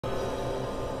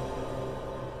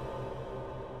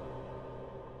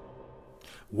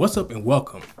What's up and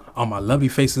welcome, all my lovely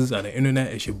faces of the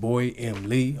internet. It's your boy M.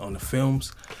 Lee on the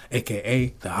films,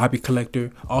 aka the hobby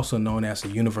collector, also known as the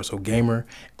universal gamer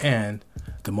and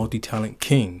the multi-talent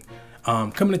king.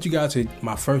 Coming at you guys with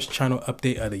my first channel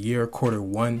update of the year,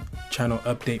 Qtr-1 channel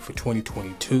update for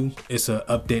 2022. It's an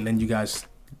update letting you guys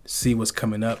see what's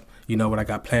coming up. You know, what I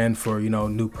got planned for,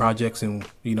 new projects and,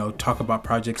 talk about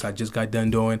projects I just got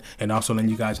done doing, and also letting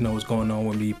you guys know what's going on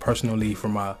with me personally for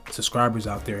my subscribers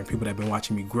out there and people that have been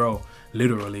watching me grow,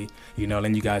 literally,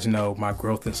 letting you guys know my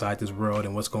growth inside this world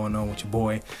and what's going on with your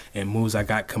boy and moves I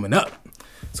got coming up.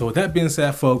 So with that being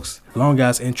said, folks, long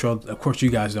ass intro. Of course you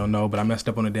guys don't know, but I messed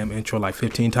up on the damn intro like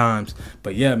 15 times.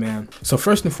 But yeah, man. So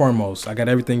first and foremost, I got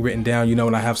everything written down.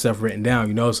 When I have stuff written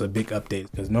down, it's a big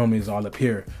update because normally it's all up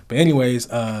here. But anyways,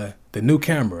 the new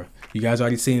camera. You guys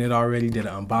already seen it already. Did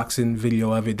an unboxing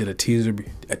video of it. Did a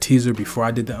teaser before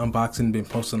I did the unboxing. Been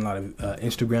posting a lot of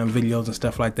Instagram videos and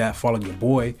stuff like that. Follow your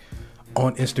boy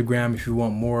on Instagram if you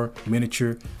want more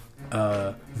miniature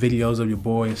videos of your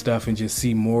boy and stuff, and just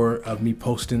see more of me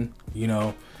posting,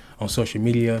 on social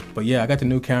media. But yeah, I got the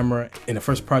new camera, and the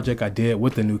first project I did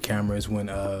with the new camera is when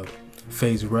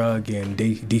FaZe Rug and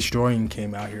Destroying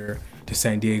came out here to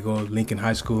San Diego, Lincoln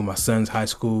High School, my son's high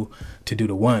school, to do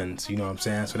the ones, you know what I'm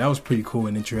saying? So that was pretty cool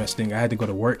and interesting. I had to go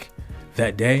to work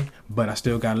that day, but I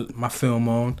still got my film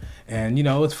on, and it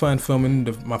was fun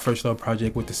filming my first little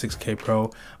project with the 6K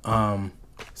Pro.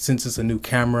 Since it's a new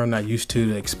camera, I'm not used to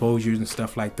the exposures and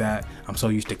stuff like that. I'm so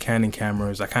used to Canon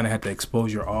cameras. I kind of had the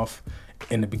exposure off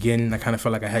in the beginning. I kind of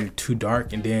felt like I had it too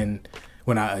dark, and then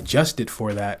when I adjusted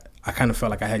for that, I kind of felt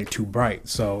like I had it too bright.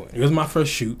 So it was my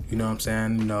first shoot, you know what I'm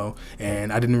saying,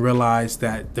 and I didn't realize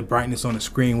that the brightness on the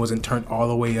screen wasn't turned all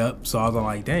the way up. So I was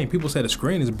like, dang, people said the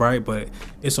screen is bright, but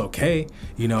it's okay.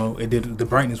 The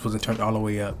brightness wasn't turned all the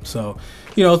way up. So,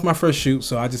 it's my first shoot,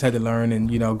 so I just had to learn and,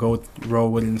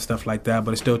 roll with it and stuff like that,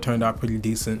 but it still turned out pretty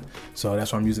decent. So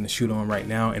that's what I'm using the shoot on right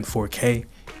now in 4K.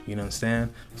 You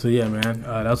understand? So yeah, man,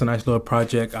 that was a nice little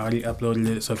project. I already uploaded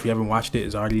it, so if you haven't watched it,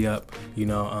 it's already up.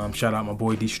 Shout out my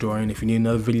boy Destroying. If you need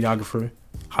another videographer,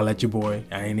 holla at your boy.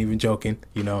 I ain't even joking.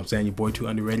 You know what I'm saying? Your boy too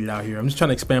underrated out here. I'm just trying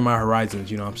to expand my horizons,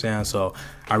 you know what I'm saying? So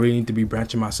I really need to be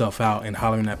branching myself out and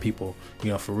hollering at people,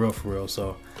 for real.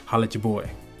 So holla at your boy.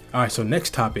 All right, so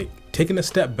next topic. Taking a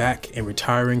step back and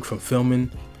retiring from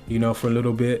filming, for a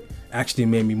little bit, actually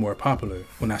made me more popular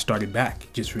when I started back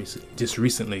just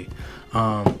recently.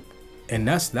 And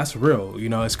that's real.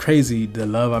 It's crazy the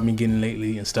love I've been getting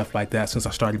lately and stuff like that since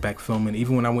I started back filming.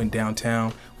 Even when I went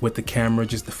downtown with the camera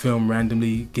just to film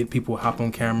randomly, get people hop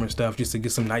on camera and stuff just to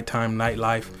get some nighttime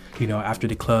nightlife, after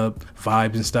the club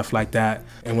vibes and stuff like that.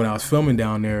 And when I was filming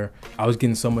down there, I was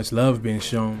getting so much love being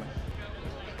shown.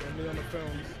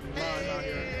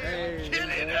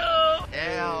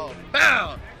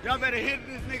 Y'all better hit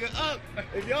this nigga up.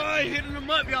 If y'all ain't hitting him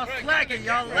up, y'all slacking.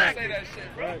 Y'all lacking.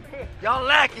 Y'all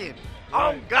lacking.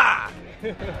 Oh God.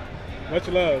 Much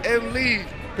love. M. Lee.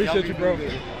 Appreciate you, bro.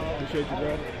 Appreciate you,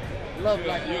 bro. Love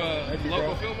like you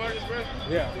local film artist, bro?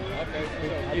 Yeah.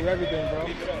 Okay. I do everything, bro.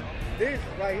 This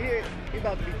right here, he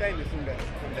about to be famous someday.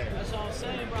 That's all I'm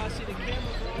saying, bro. I see the camera,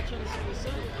 bro. I'm trying to see what's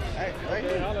up. Hey, right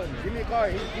here. Give me a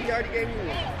card. He already gave me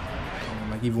one.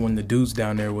 Like even when the dudes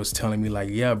down there was telling me like,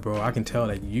 yeah, bro, I can tell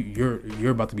that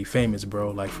you're about to be famous,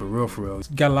 bro. Like for real.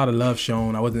 Got a lot of love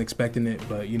shown. I wasn't expecting it,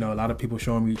 but a lot of people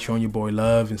showing your boy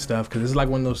love and stuff. Cause it's like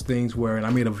one of those things where, and I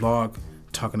made a vlog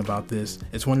talking about this.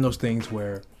 It's one of those things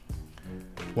where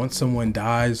once someone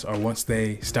dies or once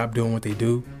they stop doing what they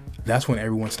do, that's when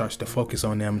everyone starts to focus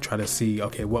on them and try to see,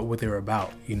 okay, what they're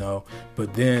about,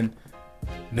 But then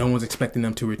no one's expecting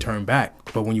them to return back.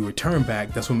 But when you return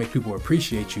back, that's what makes people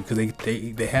appreciate you, because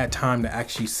they had time to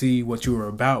actually see what you were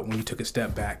about when you took a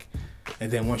step back.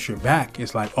 And then once you're back,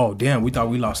 it's like, oh damn, we thought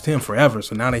we lost him forever.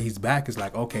 So now that he's back, it's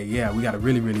like, okay, yeah, we gotta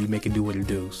really make it do what it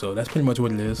do. So that's pretty much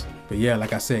what it is. But yeah,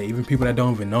 like I said, even people that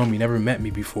don't even know me, never met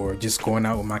me before, just going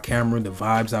out with my camera, the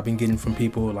vibes I've been getting from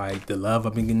people, like the love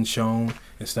I've been getting shown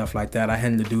and stuff like that. I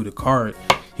had to do the card.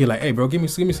 He like, hey bro, give me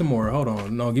some more. Hold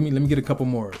on, no, let me get a couple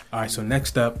more. All right, so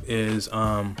next up is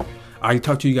I already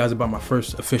talked to you guys about my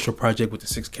first official project with the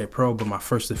 6K Pro, but my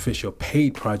first official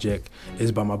paid project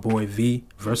is by my boy V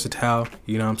Versatile.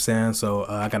 You know what I'm saying? So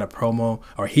I got a promo,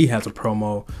 or he has a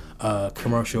promo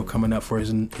commercial coming up for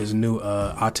his new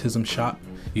autism shop.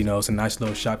 It's a nice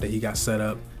little shop that he got set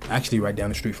up actually right down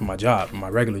the street from my job, my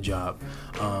regular job.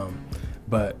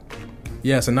 But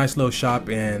yeah, it's a nice little shop,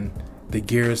 and The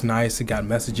gear is nice. It got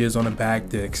messages on the back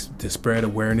to spread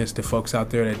awareness to folks out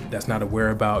there that's not aware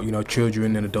about, you know,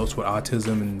 children and adults with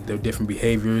autism and their different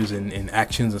behaviors and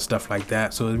actions and stuff like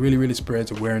that. So it really, really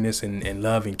spreads awareness and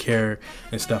love and care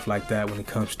and stuff like that when it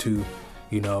comes to,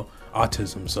 you know,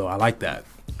 autism. So I like that.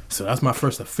 So that's my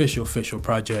first official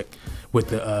project with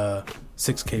the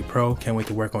 6K Pro. Can't wait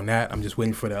to work on that. I'm just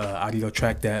waiting for the audio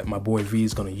track that my boy V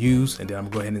is gonna use, and then I'm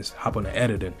gonna go ahead and hop on the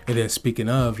editing. And then speaking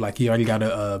of, like, he already got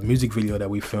a music video that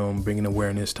we filmed bringing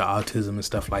awareness to autism and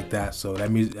stuff like that. So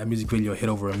that music video hit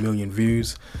over 1 million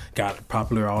views, got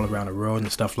popular all around the world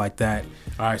and stuff like that.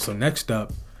 All right, so next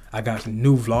up, I got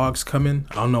new vlogs coming.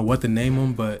 I don't know what to name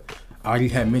them, but I already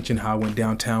had mentioned how I went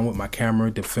downtown with my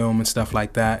camera to film and stuff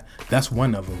like that. That's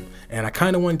one of them. And I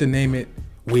kind of wanted to name it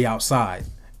We Outside.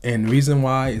 And the reason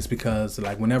why is because,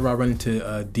 like, whenever I run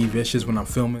into D Vicious when I'm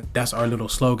filming, that's our little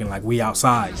slogan, like, we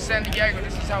outside. San Diego,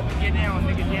 this is how we get down,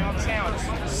 nigga, downtown. This is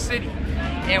the city.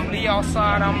 And Lee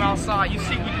outside, I'm outside. You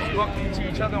see, we just bump into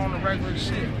each other on the regular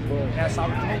shit. That's how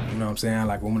we do. You know what I'm saying?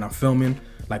 Like, when I'm filming,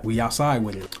 like, we outside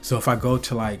with it. So if I go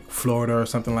to, like, Florida or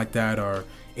something like that, or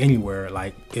anywhere,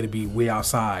 like, it'll be we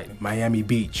outside, Miami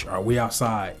Beach, or we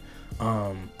outside,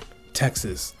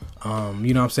 Texas, you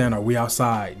know what I'm saying, or we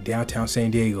outside, downtown San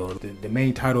Diego. The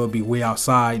main title would be we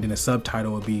outside, and the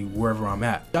subtitle would be wherever I'm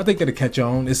at. I think it'll catch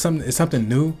on. It's something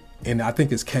new, and I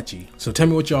think it's catchy. So tell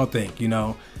me what y'all think, you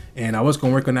know. And I was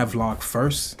gonna work on that vlog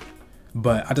first,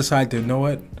 but I decided to, you know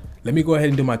what, let me go ahead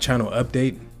and do my channel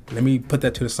update. Let me put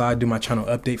that to the side, do my channel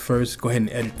update first, go ahead and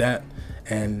edit that,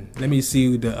 and let me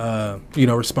see the you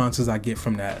know, responses I get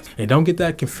from that. And don't get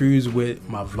that confused with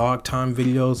my vlog time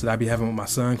videos that I be having with my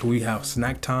son, because we have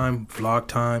snack time, vlog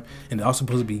time, and it's also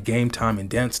supposed to be game time and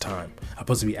dance time. I'm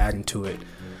supposed to be adding to it.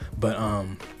 But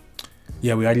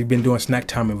yeah, we already been doing snack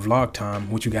time and vlog time,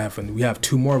 which we have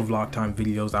 2 more vlog time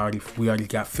videos we already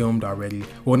got filmed already.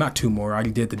 Well, not 2 more, I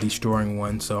already did the destroying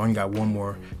one, so I only got 1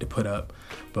 more to put up.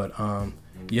 But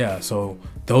yeah, so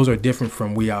those are different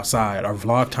from we outside. Our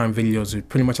vlog time videos are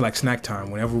pretty much like snack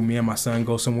time. Whenever me and my son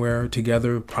go somewhere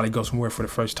together, probably go somewhere for the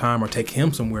first time or take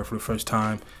him somewhere for the first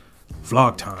time,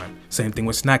 vlog time. Same thing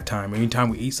with snack time. Anytime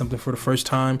we eat something for the first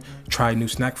time, try a new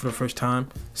snack for the first time,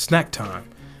 snack time.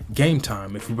 Game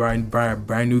time, if we buy a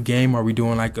brand new game, or we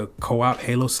doing like a co-op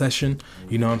Halo session,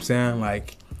 you know what I'm saying,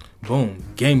 like, boom,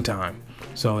 game time.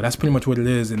 So that's pretty much what it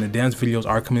is. And the dance videos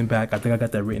are coming back. I think I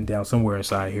got that written down somewhere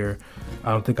inside here.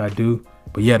 I don't think I do,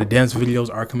 but yeah, the dance videos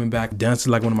are coming back. Dance is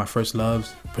like one of my first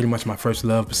loves, pretty much my first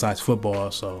love besides football.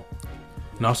 So,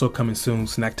 and also coming soon,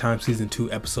 Snack Time Season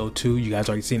 2, Episode 2. You guys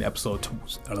already seen Episode 2.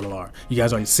 You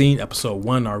guys already seen Episode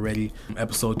 1 already.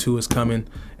 Episode 2 is coming,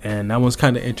 and that one's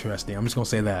kind of interesting. I'm just gonna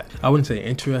say that. I wouldn't say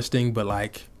interesting, but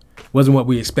like, wasn't what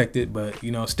we expected, but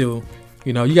you know, still,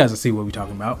 you know, you guys will see what we're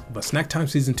talking about. But Snack Time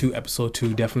Season 2, Episode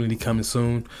 2 definitely coming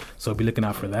soon, so be looking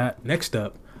out for that. Next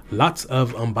up, lots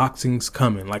of unboxings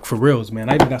coming, like for reals, man.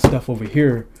 I even got stuff over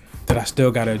here that I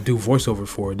still gotta do voiceover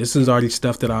for. This is already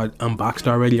stuff that I unboxed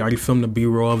already. I already filmed the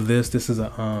B-roll of this. This is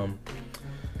a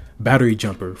battery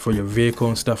jumper for your vehicle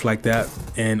and stuff like that.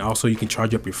 And also you can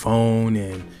charge up your phone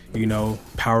and, you know,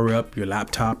 power up your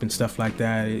laptop and stuff like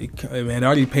that. Man, it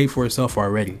already paid for itself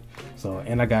already. So,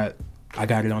 and I got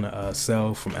it on a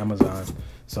sale from Amazon.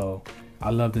 So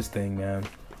I love this thing, man.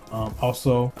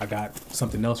 Also, I got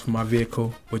something else for my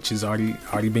vehicle, which is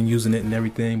already been using it and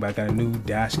everything, but I got a new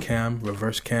dash cam,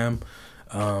 reverse cam.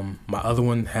 My other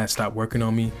one had stopped working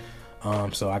on me,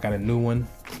 so I got a new one,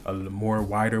 a more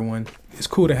wider one. It's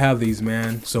cool to have these,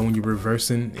 man, so when you're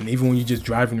reversing, and even when you're just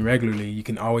driving regularly, you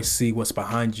can always see what's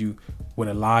behind you with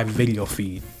a live video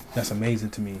feed. That's amazing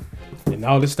to me. And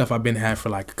all this stuff I've been had for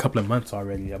like a couple of months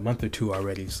already, a month or 2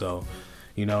 already, so,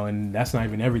 you know, and that's not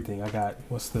even everything. I got,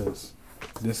 what's this?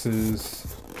 What was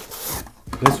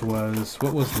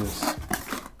this?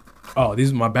 Oh,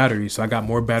 these are my batteries. So I got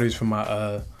more batteries for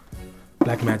my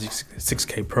Blackmagic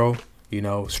 6K Pro, you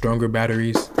know, stronger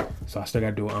batteries. So I still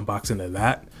gotta do an unboxing of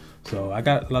that. So I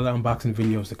got a lot of unboxing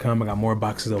videos to come. I got more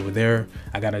boxes over there.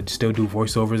 I gotta still do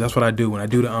voiceovers. That's what I do. When I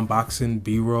do the unboxing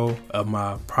B-roll of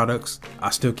my products, I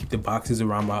still keep the boxes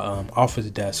around my office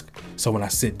desk. So when I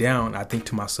sit down, I think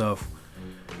to myself,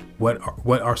 what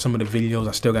are some of the videos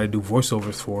I still got to do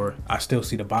voiceovers for? I still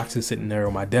see the boxes sitting there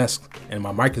on my desk, and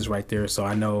my mic is right there, so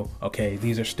I know, okay,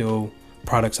 these are still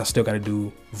products I still got to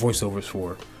do voiceovers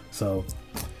for. So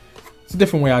it's a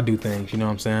different way I do things, you know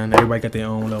what I'm saying? Everybody got their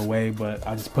own little way, but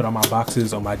I just put all my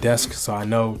boxes on my desk so I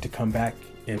know to come back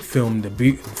and film the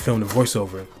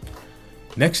voiceover.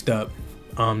 Next up,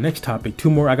 next topic,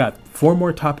 I got 4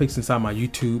 more topics inside my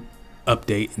YouTube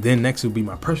update, and then next will be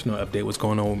my personal update, what's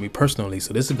going on with me personally.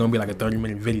 So this is gonna be like a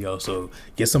 30-minute video, so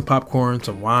get some popcorn,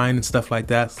 some wine and stuff like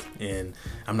that, and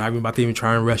I'm not even about to even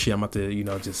try and rush it. I'm about to, you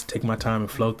know, just take my time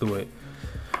and flow through it.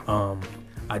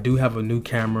 I do have a new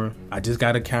camera. I just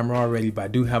got a camera already, but I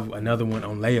do have another one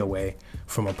on layaway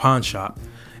from a pawn shop,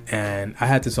 and I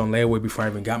had this on layaway before I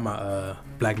even got my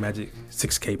Blackmagic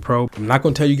 6K Pro. I'm not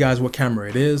gonna tell you guys what camera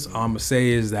it is. All I'm gonna say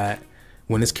is that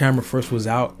when this camera first was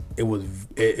out, it was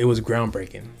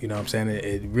groundbreaking. You know what I'm saying?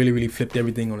 It really flipped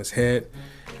everything on its head,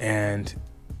 and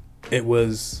it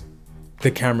was the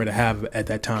camera to have at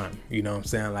that time. You know what I'm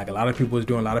saying? Like, a lot of people was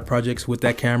doing a lot of projects with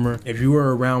that camera. If you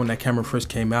were around when that camera first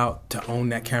came out, to own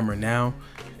that camera now,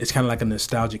 it's kind of like a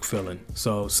nostalgic feeling.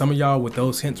 So some of y'all with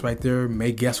those hints right there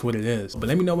may guess what it is. But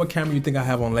let me know what camera you think I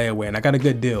have on layaway, and I got a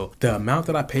good deal. The amount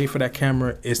that I paid for that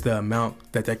camera is the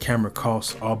amount that camera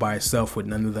costs all by itself, with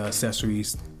none of the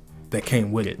accessories that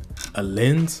came with it. A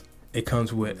lens, it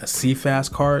comes with a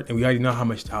CFast card, and we already know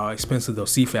how expensive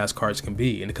those CFast cards can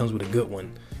be, and it comes with a good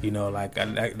one. You know, like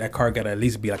that card got to at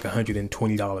least be like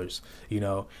 $120, you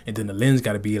know, and then the lens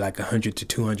got to be like $100 to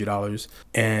 $200,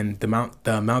 and the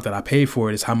amount that I paid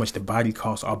for it is how much the body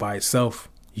costs all by itself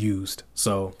used.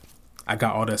 So I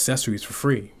got all the accessories for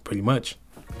free, pretty much.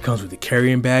 It comes with the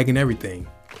carrying bag and everything.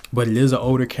 But it is an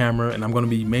older camera, and I'm going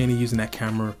to be mainly using that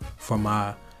camera for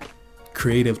my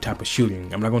creative type of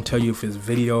shooting. I'm not going to tell you if it's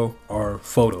video or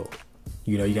photo.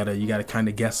 You know, you gotta kind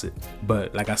of guess it.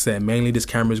 But like I said, mainly this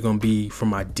camera is gonna be for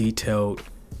my detailed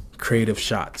creative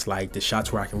shots, like the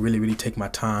shots where I can really take my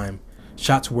time,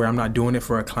 shots where I'm not doing it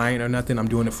for a client or nothing. I'm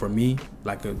doing it for me,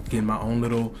 like getting my own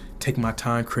little take my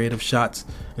time creative shots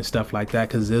and stuff like that,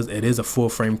 because it is a full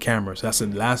frame camera. So that's the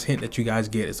last hint that you guys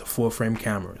get, is a full frame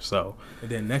camera. So,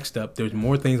 and then next up, there's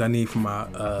more things I need for my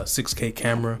 6K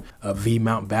camera. A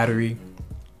V-mount battery.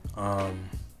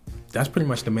 That's pretty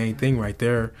much the main thing right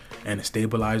there, and a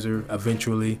stabilizer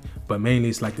eventually, but mainly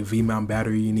it's like the V-mount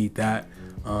battery. You need that.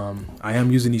 I am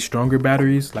using these stronger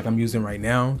batteries like I'm using right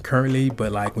now currently,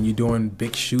 but like when you're doing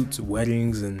big shoots,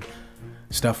 weddings and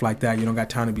stuff like that, you don't got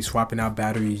time to be swapping out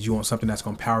batteries. You want something that's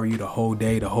gonna power you the whole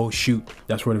day, the whole shoot.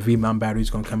 That's where the V-mount battery is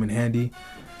gonna come in handy.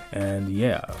 And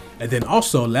yeah, and then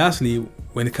also lastly,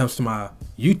 when it comes to my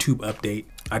YouTube update,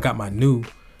 I got my new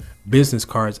business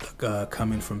cards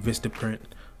coming from Vistaprint.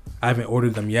 I haven't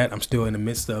ordered them yet. I'm still in the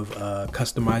midst of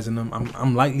customizing them.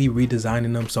 I'm lightly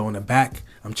redesigning them. So on the back,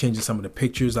 I'm changing some of the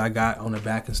pictures I got on the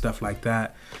back and stuff like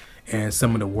that, and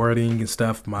some of the wording and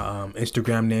stuff. My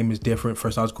Instagram name is different.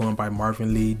 First I was going by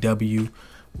Marvin Lee W.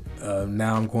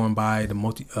 Now I'm going by the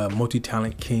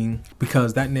multi-talent king,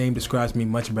 because that name describes me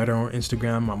much better on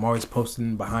Instagram. I'm always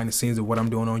posting behind the scenes of what I'm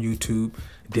doing on YouTube,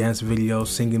 dance videos,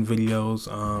 singing videos,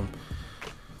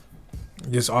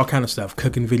 just all kind of stuff,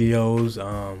 cooking videos,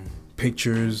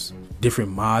 pictures, different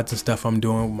mods and stuff I'm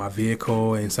doing with my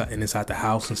vehicle and inside the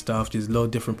house and stuff, just little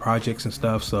different projects and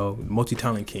stuff. So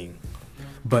multi-talent king.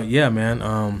 But yeah,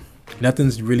 man,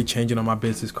 nothing's really changing on my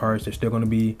business cards. They're still going to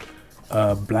be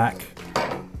black.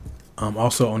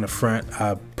 Also on the front,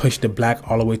 I pushed the black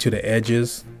all the way to the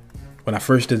edges. When I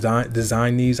first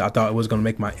designed these, I thought it was going to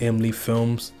make my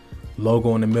mleefilms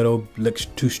logo in the middle looks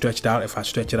too stretched out if I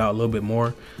stretch it out a little bit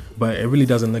more, but it really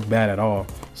doesn't look bad at all.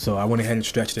 So I went ahead and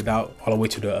stretched it out all the way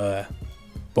to the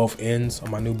both ends on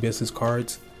my new business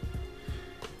cards.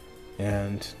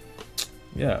 And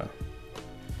yeah,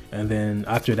 and then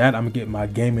after that, I'm gonna get my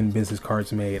gaming business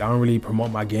cards made. I don't really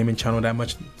promote my gaming channel that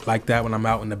much like that when I'm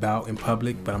out and about in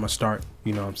public, but I'm gonna start,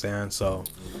 you know what I'm saying? So,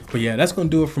 but yeah, that's gonna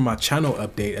do it for my channel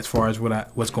update as far as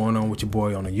what's going on with your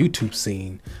boy on the YouTube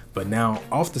scene. But now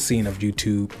off the scene of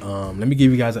YouTube, let me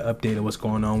give you guys an update of what's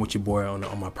going on with your boy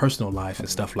on my personal life and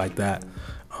stuff like that.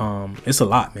 It's a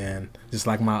lot, man, just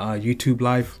like my YouTube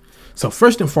life. So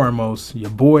first and foremost,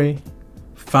 your boy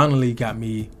finally got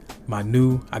me I'm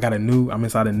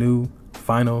inside a new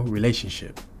final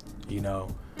relationship, you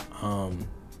know.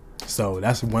 So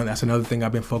that's another thing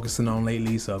I've been focusing on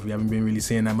lately. So if you haven't been really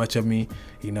seeing that much of me,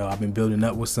 you know, I've been building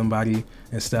up with somebody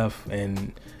and stuff,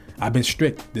 and I've been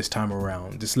strict this time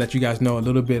around. Just to let you guys know a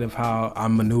little bit of how I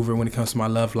maneuver when it comes to my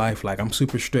love life. Like, I'm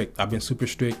super strict. I've been super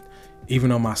strict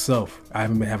even on myself. I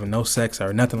haven't been having no sex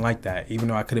or nothing like that, even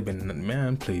though I could have been,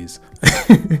 man, please.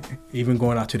 Even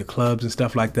going out to the clubs and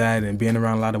stuff like that and being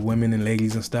around a lot of women and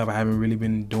ladies and stuff, I haven't really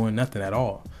been doing nothing at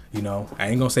all. You know, I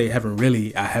ain't gonna say I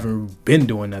haven't been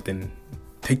doing nothing.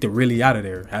 Take the really out of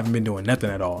there. I haven't been doing nothing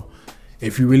at all.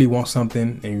 If you really want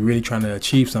something and you're really trying to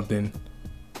achieve something,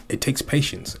 it takes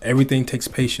patience. Everything takes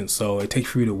patience. So it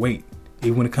takes for you to wait.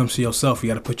 Even when it comes to yourself, you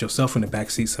got to put yourself in the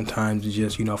backseat sometimes to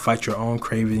just, you know, fight your own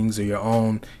cravings or your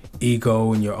own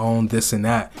ego and your own this and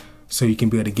that, so you can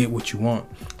be able to get what you want.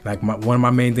 Like one of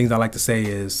my main things I like to say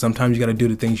is sometimes you got to do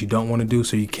the things you don't want to do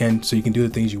so you can do the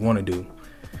things you want to do.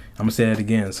 I'm gonna say that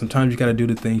again. Sometimes you got to do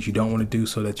the things you don't want to do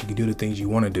so that you can do the things you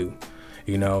want to do.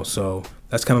 You know, so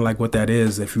that's kind of like what that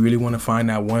is. If you really want to find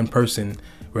that one person,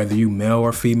 whether you male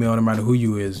or female, no matter who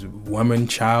you is, woman,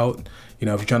 child, you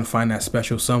know, if you're trying to find that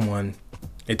special someone,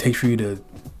 it takes for you to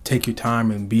take your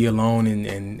time and be alone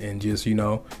and just, you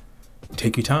know,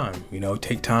 take your time, you know,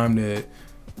 take time to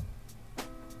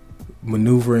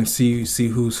maneuver and see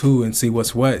who's who and see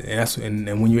what's what.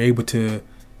 And when you're able to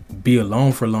be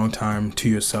alone for a long time to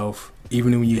yourself,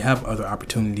 even when you have other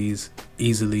opportunities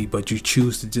easily, but you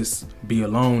choose to just be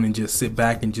alone and just sit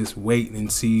back and just wait and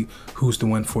see who's the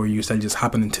one for you instead of just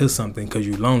hopping into something because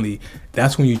you're lonely,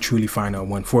 that's when you truly find out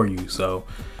one for you. So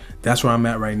that's where I'm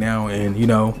at right now. And, you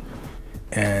know,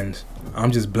 and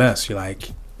I'm just blessed.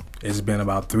 Like, it's been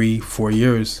about 3-4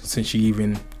 years since she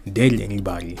even dated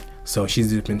anybody. So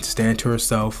she's just been staying to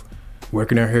herself,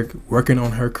 working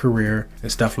on her career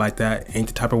and stuff like that. Ain't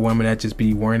the type of woman that just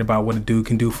be worrying about what a dude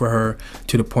can do for her,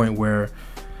 to the point where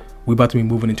we about to be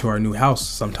moving into our new house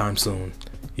sometime soon,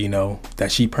 you know,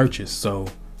 that she purchased. So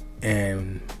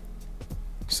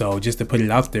just to put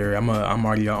it out there, I'm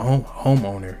already a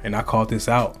homeowner, and I called this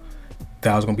out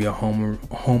that I was gonna be a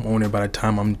homeowner by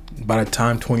the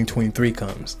time 2023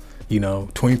 comes. You know,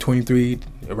 2023,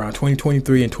 around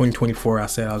 2023 and 2024, I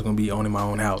said I was gonna be owning my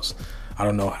own house. I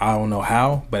don't know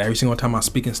how, but every single time I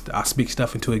speak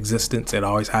stuff into existence, it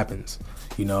always happens.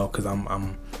 You know, because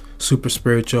I'm super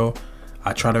spiritual.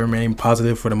 I try to remain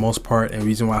positive for the most part, and the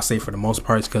reason why I say for the most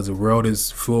part is because the world is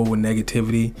full with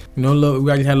negativity. You know, we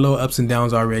already had little ups and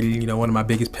downs already. You know, one of my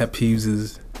biggest pet peeves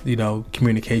is, you know,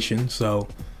 communication. So,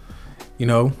 you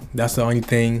know, that's the only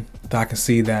thing that I can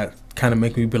see that kind of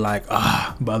make me be like,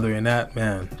 but other than that,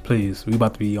 man, please, we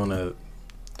about to be on a,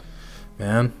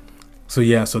 man. So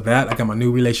yeah, so that, I got my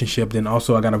new relationship. Then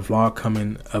also I got a vlog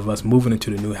coming of us moving into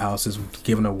the new house, just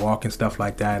giving a walk and stuff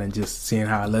like that, and just seeing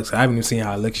how it looks. I haven't even seen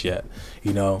how it looks yet,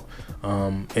 you know.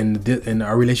 And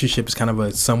our relationship is kind of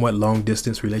a somewhat long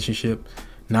distance relationship.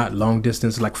 Not long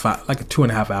distance, like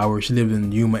 2.5 hours. She lives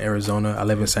in Yuma, Arizona. I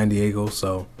live in San Diego,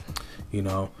 so, you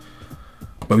know.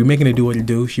 But we're making it do what it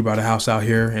do. She brought a house out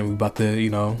here, and we about to, you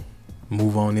know,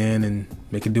 move on in and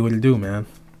make it do what it do, man.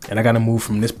 And I gotta move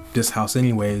from this house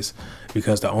anyways,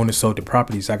 because the owner sold the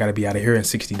property, so I gotta be out of here in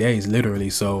 60 days, literally.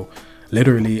 So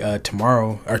literally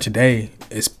tomorrow or today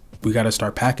we gotta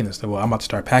start packing and stuff. Well, I'm about to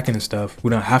start packing and stuff. We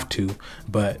don't have to,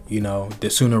 but you know, the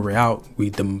sooner we're out,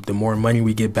 the more money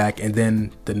we get back, and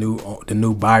then the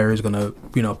new buyer is gonna,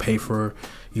 you know, pay for,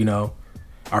 you know,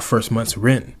 our first month's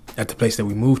rent at the place that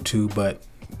we moved to. But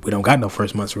we don't got no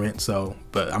first month's rent, so,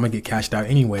 but I'm gonna get cashed out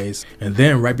anyways. And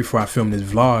then right before I filmed this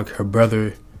vlog, her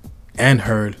brother and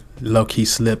her low-key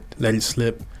let it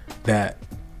slip that,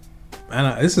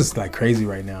 man, this is like crazy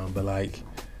right now, but like,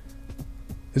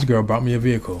 this girl brought me a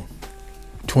vehicle,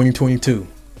 2022.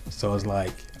 So it's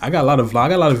like, I got a lot of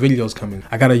videos coming.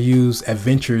 I gotta use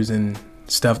adventures and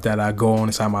stuff that I go on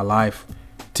inside my life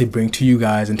to bring to you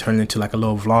guys and turn it into like a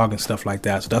little vlog and stuff like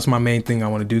that. So that's my main thing I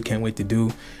want to do. Can't wait to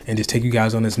do, and just take you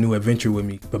guys on this new adventure with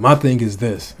me. But my thing is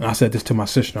this, and I said this to my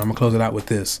sister, I'm gonna close it out with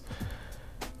this.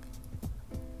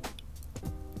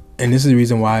 And this is the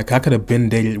reason why I could have been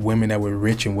dated women that were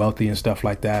rich and wealthy and stuff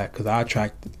like that, because I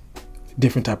attract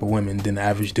different type of women than the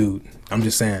average dude. I'm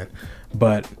just saying.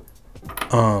 But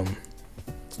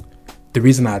the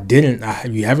reason I didn't,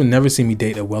 you haven't never seen me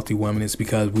date a wealthy woman, is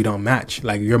because we don't match.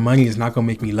 Like, your money is not gonna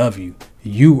make me love you.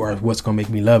 You are what's gonna make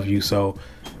me love you. So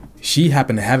she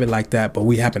happened to have it like that, but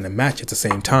we happen to match at the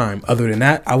same time. Other than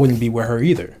that, I wouldn't be with her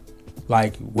either.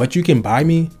 Like, what you can buy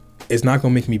me is not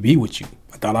gonna make me be with you.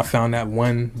 I thought I found that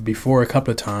one before a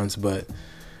couple of times, but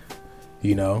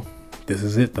you know, this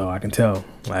is it though. I can tell,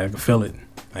 like, I can feel it.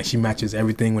 Like, she matches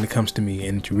everything when it comes to me,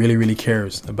 and she really, really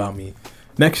cares about me.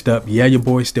 Next up, yeah, your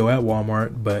boy's still at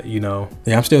Walmart, but you know,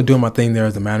 yeah, I'm still doing my thing there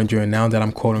as a manager. And now that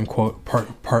I'm quote unquote part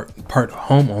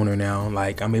homeowner now,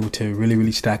 like, I'm able to really,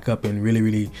 really stack up and really,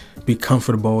 really be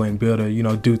comfortable and be able to, you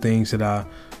know, do things that I've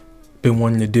been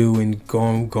wanting to do, and go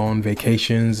on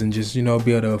vacations, and just, you know,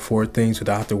 be able to afford things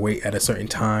without have to wait at a certain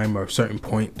time or a certain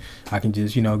point. I can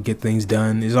just, you know, get things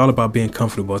done. It's all about being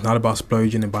comfortable. It's not about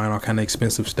splurging and buying all kind of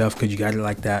expensive stuff because you got it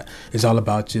like that. It's all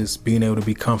about just being able to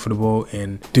be comfortable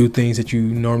and do things that you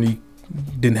normally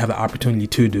didn't have the opportunity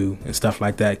to do and stuff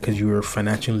like that because you were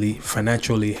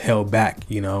financially held back,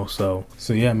 you know. So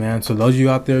yeah, man. So those of you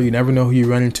out there, you never know who you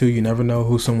run into. You never know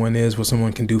who someone is, what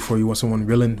someone can do for you, what someone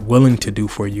willing to do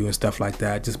for you and stuff like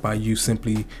that, just by you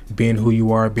simply being who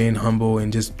you are, being humble,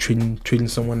 and just treating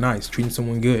someone nice, treating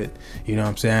someone good, you know what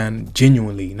I'm saying?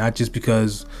 Genuinely, not just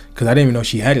because I didn't even know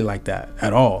she had it like that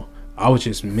at all. I was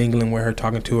just mingling with her,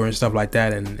 talking to her and stuff like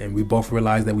that, and we both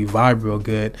realized that we vibe real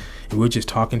good, and we were just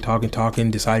talking,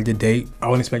 decided to date. I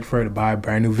wouldn't expect for her to buy a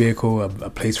brand new vehicle, a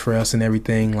place for us and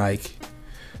everything, like,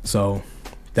 so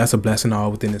that's a blessing all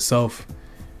within itself.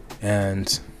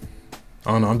 And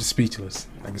I don't know, I'm just speechless.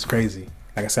 Like, it's crazy.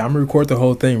 Like I said, I'm gonna record the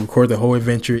whole thing, record the whole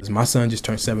adventure. My son just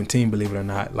turned 17, believe it or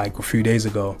not, like a few days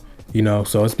ago, you know,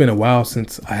 so it's been a while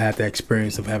since I had the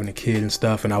experience of having a kid and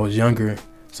stuff, and I was younger.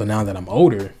 So now that I'm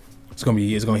older, it's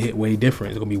gonna hit way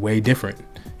different. It's gonna be way different,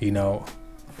 you know.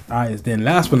 Alright, then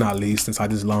last but not least, since I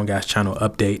did this long ass channel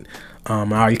update, I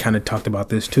already kind of talked about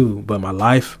this too, but my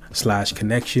life /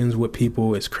 connections with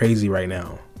people is crazy right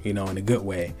now, you know, in a good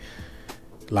way.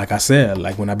 Like I said,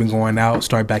 like when I've been going out,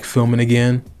 start back filming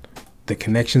again, the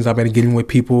connections I've been getting with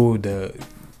people, the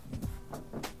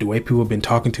way people have been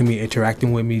talking to me,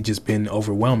 interacting with me, just been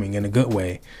overwhelming in a good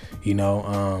way, you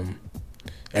know.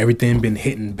 Everything been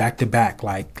hitting back to back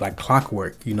like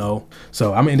clockwork, you know.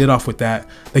 So I'm gonna end it off with that.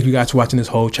 Thank you guys for watching this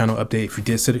whole channel update. If you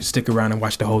did stick around and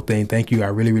watch the whole thing, thank you. I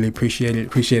really appreciate it.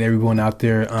 Appreciate everyone out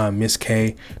there, Miss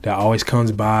K, that always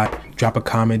comes by, drop a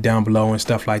comment down below and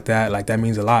stuff like that. Like, that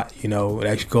means a lot, you know. It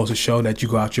actually goes to show that you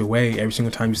go out your way. Every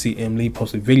single time you see Lee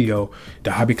post a video,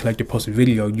 the hobby collector post a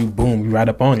video, you right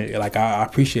up on it. Like, I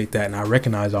appreciate that, and I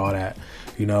recognize all that,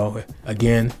 you know.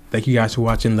 Again, thank you guys for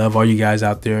watching. Love all you guys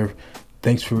out there.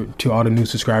 Thanks to all the new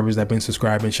subscribers that have been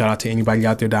subscribing. Shout out to anybody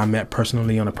out there that I met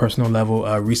personally on a personal level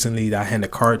recently, that I handed a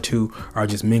card to or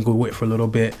just mingled with for a little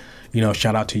bit. You know,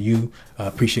 shout out to you.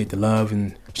 Appreciate the love,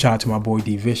 and shout out to my boy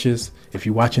D Vicious. If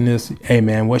you're watching this, hey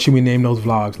man, what should we name those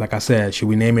vlogs? Like I said, should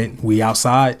we name it We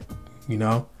Outside? You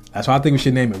know, that's what I think we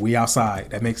should name it. We Outside.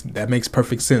 That makes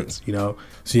perfect sense, you know.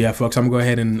 So yeah, folks, I'm gonna go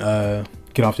ahead and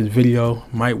get off this video.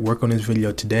 Might work on this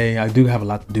video today. I do have a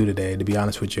lot to do today, to be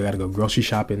honest with you. I gotta go grocery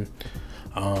shopping,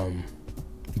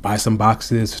 buy some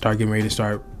boxes, start getting ready to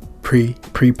start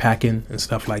pre-packing and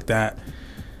stuff like that.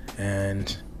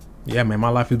 And yeah, man, my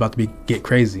life is about to get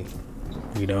crazy,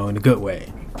 you know, in a good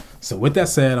way. So with that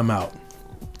said, I'm out.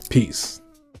 Peace.